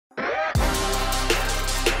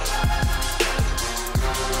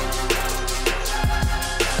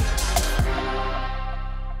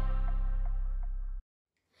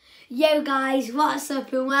Yo guys, what's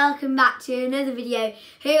up and welcome back to another video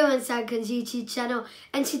here on SAMCAM's YouTube channel.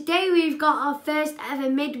 And today we've got our first ever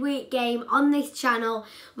midweek game on this channel.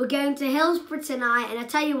 We're going to Hillsborough tonight, and I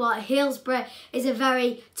tell you what, Hillsborough is a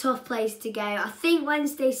very tough place to go. I think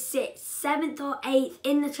Wednesday sits 7th or 8th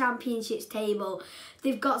in the Championships table.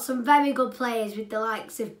 They've got some very good players with the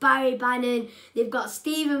likes of Barry Bannon. They've got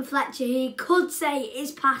Stephen Fletcher, who you could say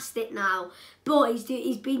is past it now. But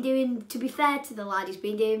he's been doing, to be fair to the lad, he's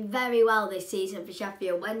been doing very well this season for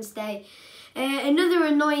Sheffield Wednesday. Another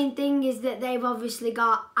annoying thing is that they've obviously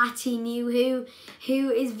got Ati, who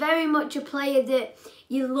is very much a player that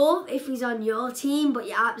you love if he's on your team, but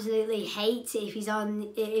you absolutely hate if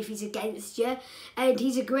he's against you. And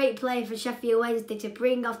he's a great player for Sheffield Wednesday to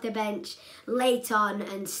bring off the bench late on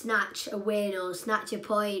and snatch a win or snatch a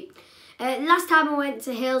point. Last time I went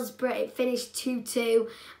to Hillsborough, it finished 2-2,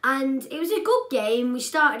 and it was a good game. We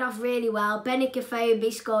started off really well. Benny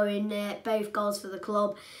scoring both goals for the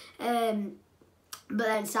club, but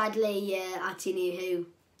then sadly, Ati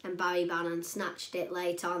and Barry Bannon snatched it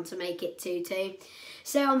late on to make it 2-2.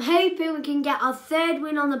 So I'm hoping we can get our third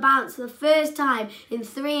win on the bounce for the first time in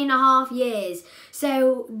 3.5 years.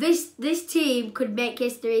 So this team could make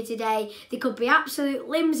history today. They could be absolute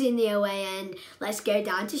limbs in the away end. Let's go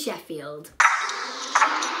down to Sheffield.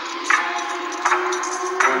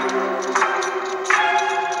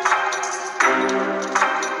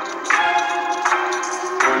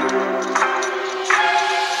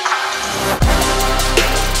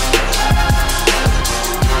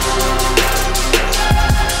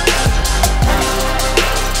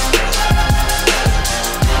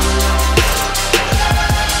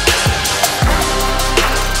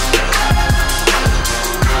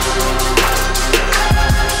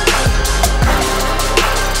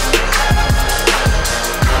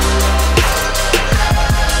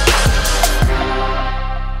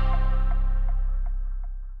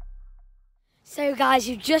 So guys,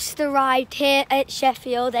 you've just arrived here at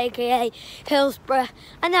Sheffield, aka Hillsborough,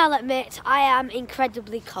 and I'll admit I am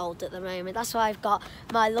incredibly cold at the moment. That's why I've got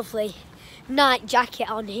my lovely night jacket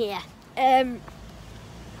on here. I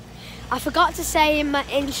forgot to say in my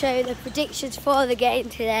intro the predictions for the game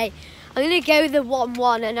today. I'm going to go the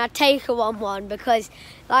 1-1, and I take a 1-1 because,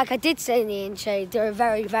 like I did say in the intro, they're a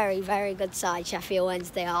very, very, very good side, Sheffield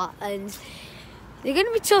Wednesday are, and they're going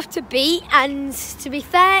to be tough to beat. And to be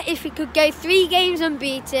fair, if we could go 3 games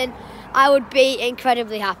unbeaten, I would be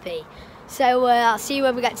incredibly happy. So I'll see you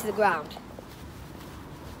when we get to the ground.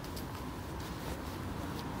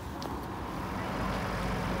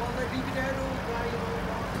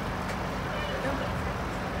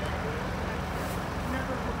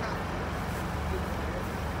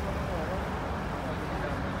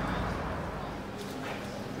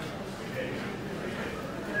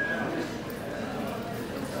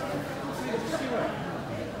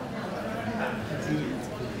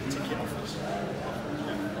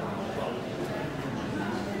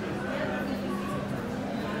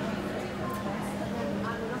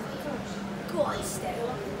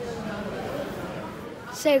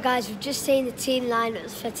 So guys, we've just seen the team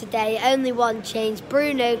lineups for today. Only one change.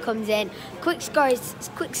 Bruno comes in. Quick story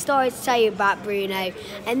to tell you about Bruno.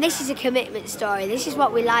 And this is a commitment story. This is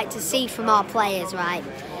what we like to see from our players, right?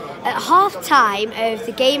 At half-time of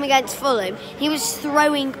the game against Fulham, he was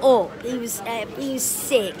throwing up. He was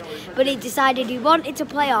sick, but he decided he wanted to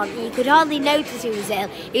play on. You could hardly notice he was ill.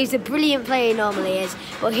 He was a brilliant player he normally is,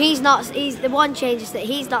 but he's not. He's the one change is that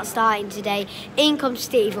he's not starting today. In comes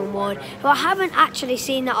Stephen Wood, who I haven't actually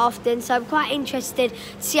seen that often, so I'm quite interested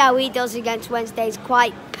to see how he does against Wednesday's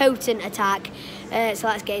quite potent attack. So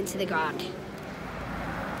let's get into the ground.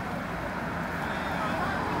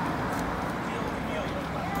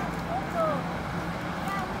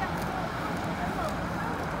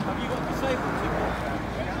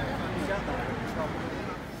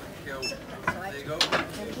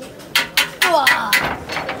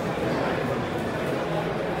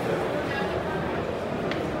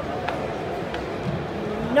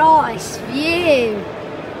 Nice view.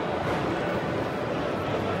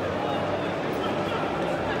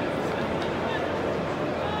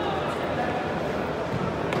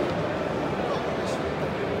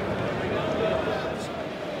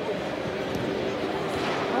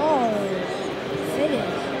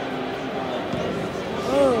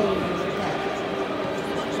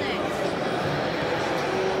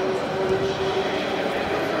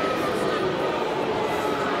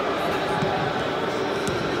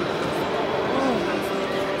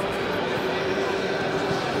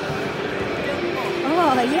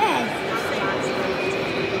 Oh, yes.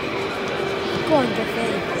 Go on, Jeffy.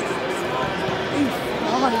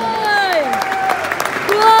 Oh, yeah.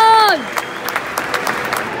 Whoa!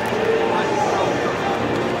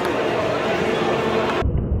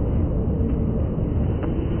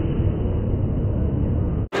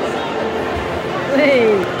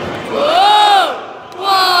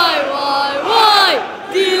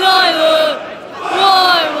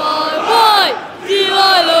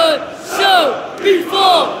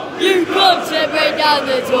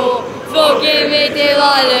 Forgive me,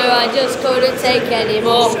 Delilah, I just couldn't take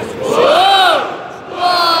anymore. Whoa!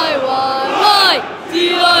 Why,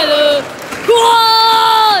 Delilah? Go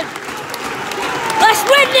on! Let's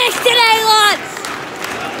win this today, lads!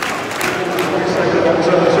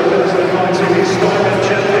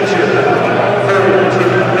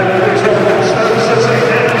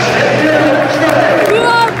 Go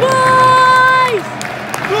on, boys!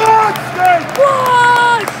 Go on, Stoke! Go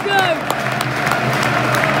on, Stoke!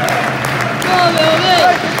 Follow me!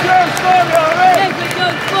 Follow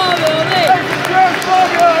me!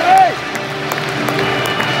 Follow me!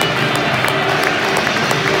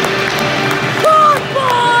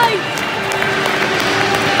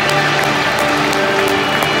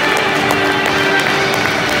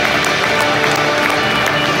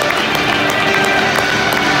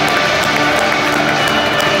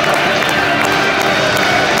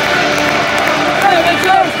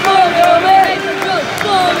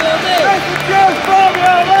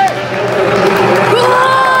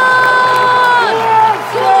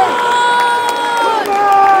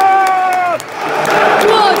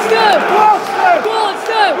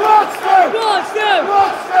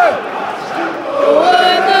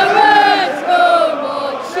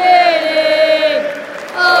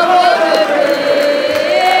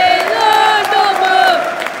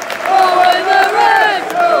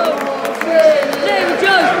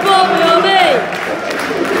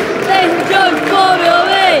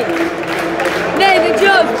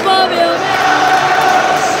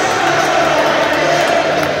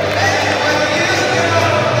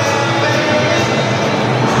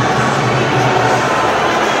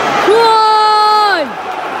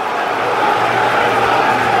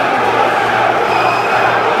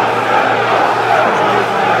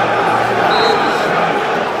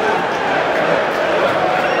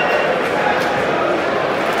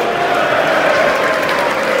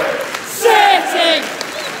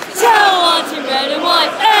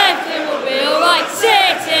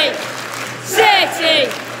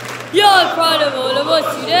 You're proud of all of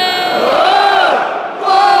us today!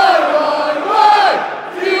 Why,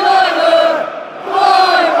 Delilah?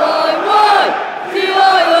 Why,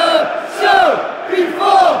 Delilah? So,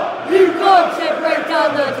 before you come to break down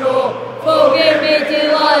the door, forgive me,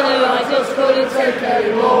 Delilah, I just couldn't take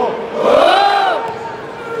anymore.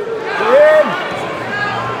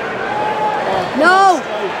 No!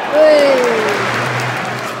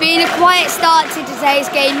 It's been a quiet start to today's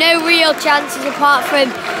game, no real chances apart from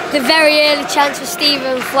the very early chance for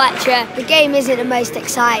Stephen Fletcher. The game isn't the most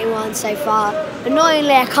exciting one so far.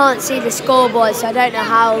 Annoyingly, I can't see the scoreboard, so I don't know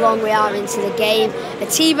how long we are into the game.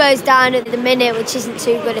 Tebow's down at the minute, which isn't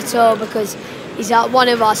too good at all because he's one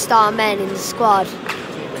of our star men in the squad.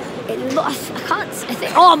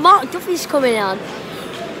 Oh, Mark Duffy's coming on.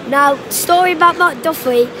 Now, story about Mark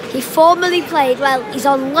Duffy, he formerly played, well, he's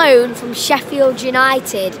on loan from Sheffield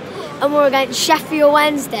United, and we're against Sheffield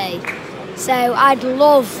Wednesday. So I'd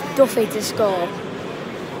love Duffy to score.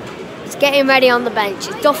 He's getting ready on the bench.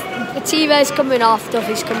 Tebow's coming off,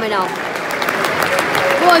 Duffy's coming off.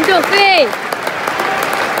 Go on, Duffy!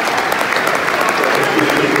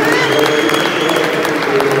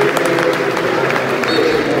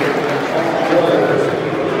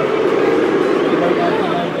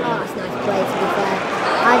 Oh, that's a nice play to be fair.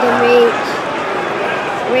 Adam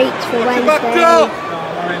reach for Wednesday.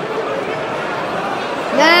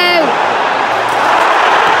 No!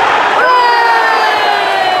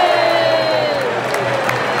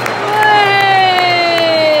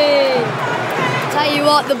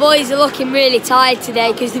 The boys are looking really tired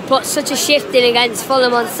today because they put such a shift in against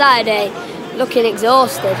Fulham on Saturday, looking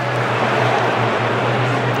exhausted.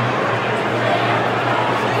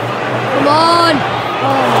 Come on!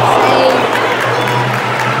 Oh,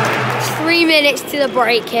 save. It's 3 minutes to the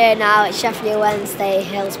break here now at Sheffield Wednesday,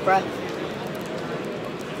 Hillsborough.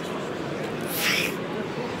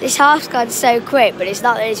 This half's gone so quick, but it's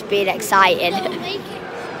not that it's been exciting.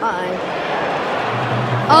 Uh-oh.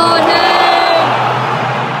 Oh no!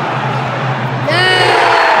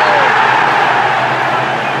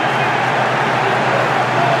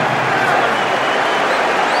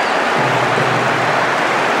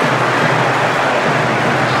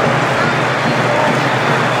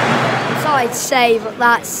 I'd say, but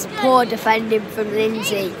that's poor defending from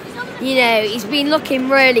Lindsay. You know, he's been looking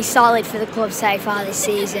really solid for the club so far this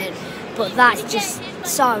season, but that's just,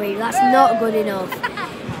 sorry, that's not good enough.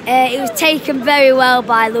 It was taken very well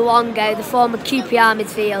by Luongo, the former QPR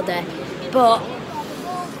midfielder, but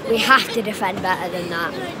we have to defend better than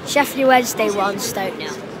that. Sheffield Wednesday 1, Stoke 0.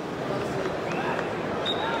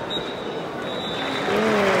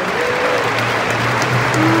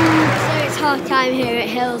 So it's half time here at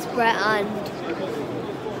Hillsborough and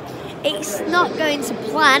it's not going to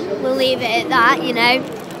plan. We'll leave it at that, you know.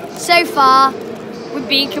 So far, we've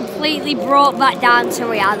been completely brought back down to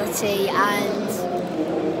reality, and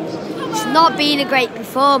it's not been a great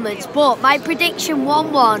performance. But my prediction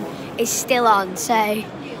 1-1 is still on. So,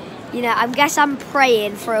 you know, I guess I'm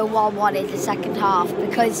praying for a 1-1 in the second half,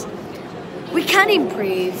 because we can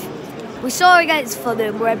improve. We saw against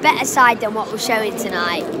Fulham, we're a better side than what we're showing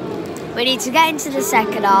tonight. We need to get into the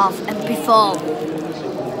second half and perform.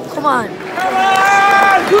 Come on. Come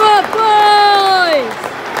on! Good boys!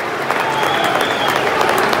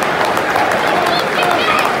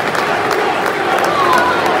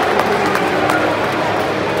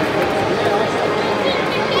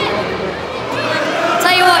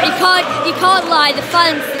 Tell you what, you can't lie. The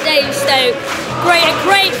fans today in Stoke, a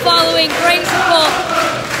great following, great support.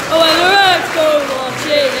 Oh, when the Reds go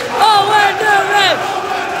watching it. Oh, when the Reds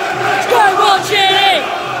go watching it.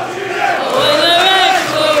 Oh, when the Reds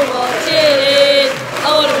go watching it.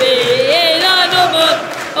 I want to be in that number.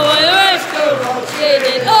 Oh, when the Reds go watching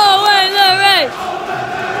it. Oh, when the Reds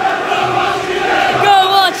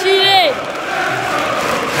go watching it.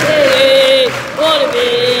 Want to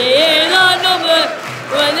be in that number.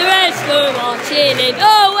 When the Reds go watching it.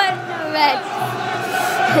 Oh, when the Reds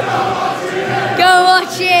go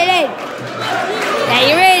watch it in. Yeah,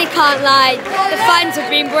 you really can't lie. The fans have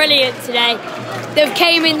been brilliant today. They've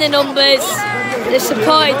came in the numbers. They've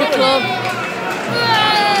supported the club.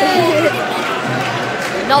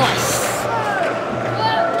 Nice.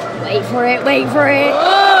 Wait for it, wait for it.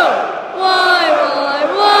 Oh, why,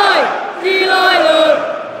 Delilah?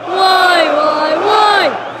 Why,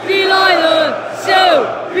 Delilah?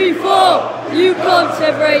 So, before you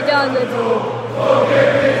concentrate down the door.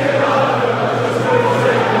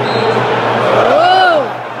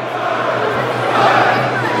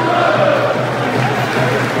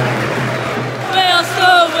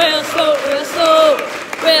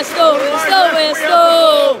 We're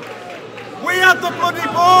Stoke. We had the bloody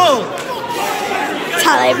ball.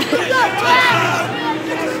 Tell him.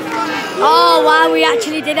 Oh wow, we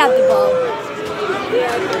actually did have the ball.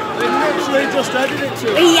 They literally just headed it to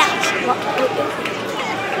us.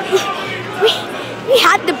 We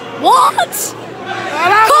had the what?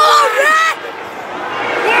 Come on, Red!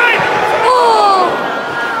 Oh!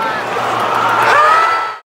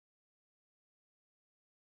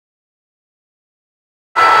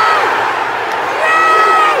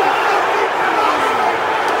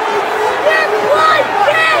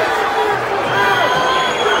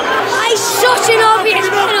 Such an obvious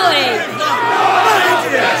penalty.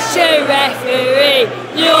 So referee,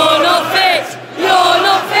 you're not fit. You're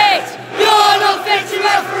not fit. You're not fit to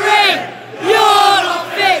referee. You're not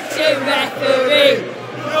fit to referee.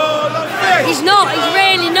 He's not. He's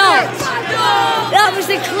really not. That was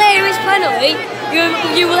the clearest penalty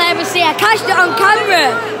you will ever see. I catched it on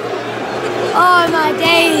camera. Oh my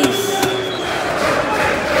days.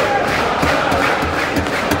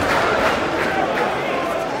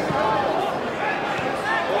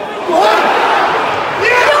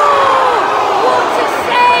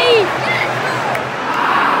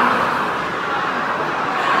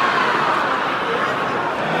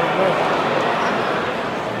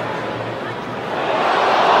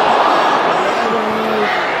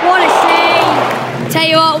 Tell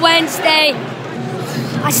you what, Wednesday,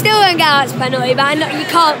 I still don't get out penalty, but I know you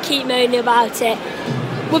can't keep moaning about it.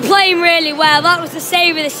 We're playing really well. That was the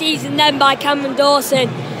save of the season then by Cameron Dawson.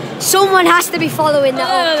 Someone has to be following that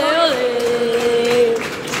up.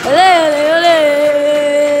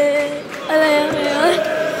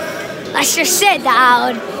 Let's just sit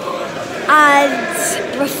down and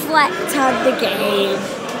reflect on the game.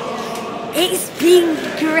 It's been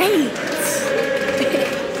great.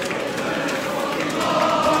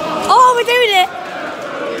 Oh, we're doing it!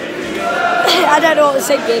 I don't know what we're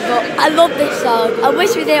singing, but I love this song. I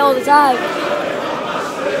wish we did it all the time.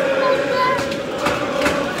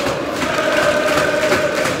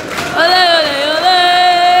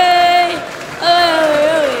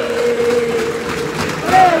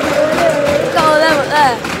 Got all them up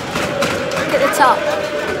there. Look at the top.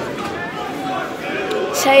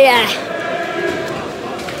 So yeah.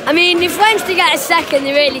 I mean, if Wednesday get a second,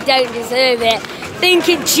 they really don't deserve it. I think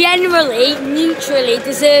it generally, neutrally,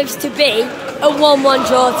 deserves to be a 1-1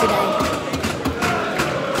 draw today.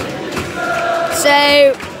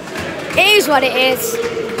 So, it is what it is,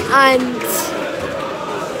 and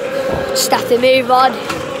just have to move on.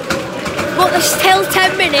 But there's still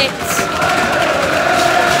 10 minutes.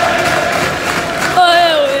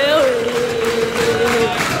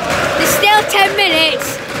 There's still 10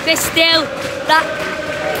 minutes. There's still that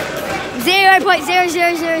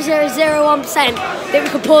 0.00001% that we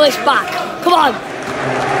could pull this back. Come on.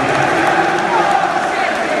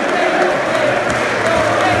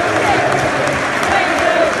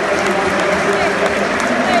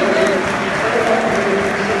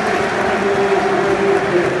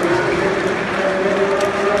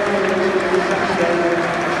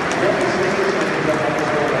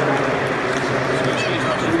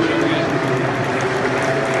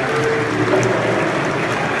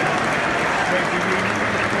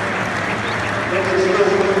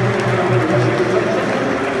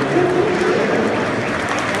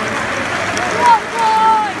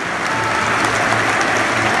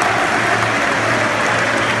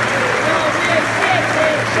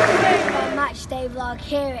 Matchday vlog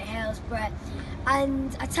here at Hillsborough,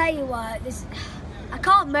 and I tell you what, I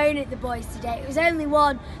can't moan at the boys today. It was only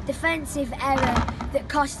one defensive error that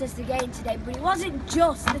cost us the game today, but it wasn't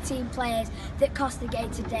just the team players that cost the game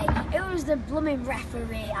today. It was the blooming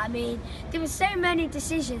referee. I mean, there were so many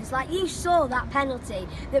decisions. Like, you saw that penalty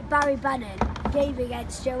that Barry Bannon gave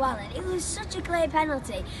against Joe Allen. It was such a clear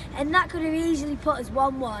penalty, and that could have easily put us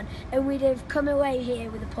 1-1, and we'd have come away here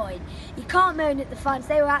with a point. You can't moan at the fans.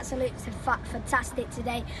 They were absolutely fantastic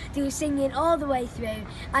today. They were singing all the way through,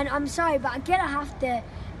 and I'm sorry, but I'm gonna have to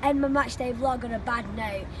end my matchday vlog on a bad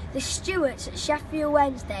note. The Stewards at Sheffield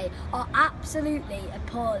Wednesday are absolutely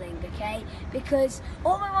appalling, okay? Because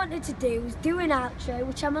all I wanted to do was do an outro,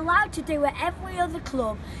 which I'm allowed to do at every other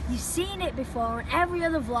club. You've seen it before on every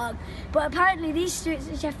other vlog, but apparently these Stewards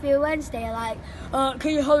at Sheffield Wednesday are like,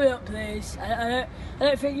 can you hurry up please? I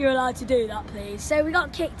don't think you're allowed to do that, please. So we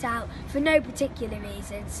got kicked out for no particular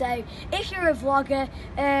reason. So if you're a vlogger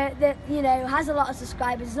that, you know, has a lot of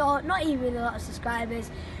subscribers, or not even a lot of subscribers,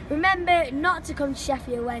 remember not to come to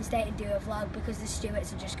Sheffield Wednesday and do a vlog, because the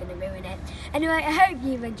Stewards are just going to ruin it. Anyway, I hope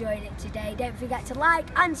you've enjoyed it today. Don't forget to like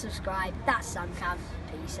and subscribe. That's SAMCAM.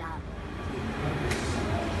 Peace out.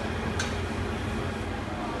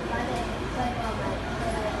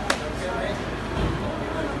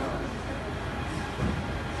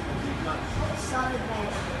 Solid,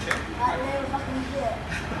 mate. Like little fucking shit.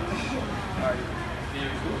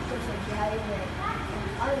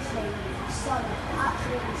 Honestly, solid,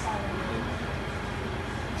 absolutely solid.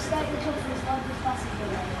 Stoke the cup as long as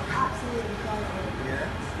possible, absolutely solid. Yeah?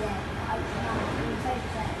 Yeah, I'm very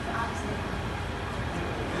fair, absolutely.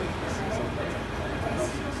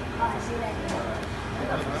 Alright, see you later.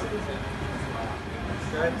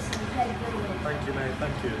 Thank you, mate.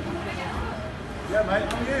 Thank you. Yeah, mate.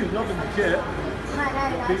 How are you? Loving the kit. I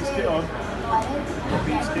know, Beats kit on.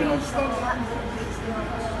 Beats kit on.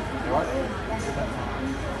 Right.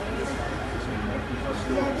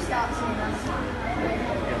 Start soon.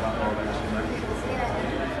 Get that all actually, mate.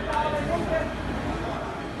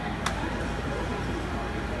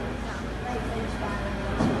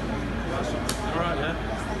 Alright, yeah.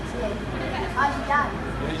 How's your dad?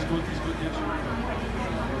 Yeah, he's good, yeah.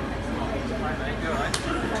 Right, mate, you alright?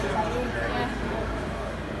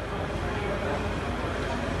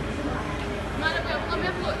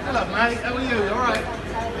 Hello, mate, how are you? Alright?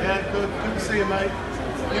 Yeah, good to see you, mate.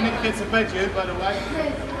 You need to get to bed, you, by the way.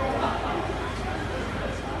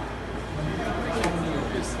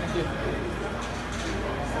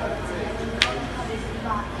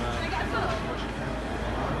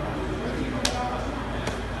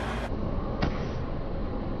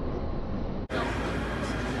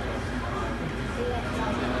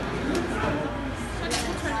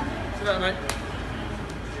 See you later, mate.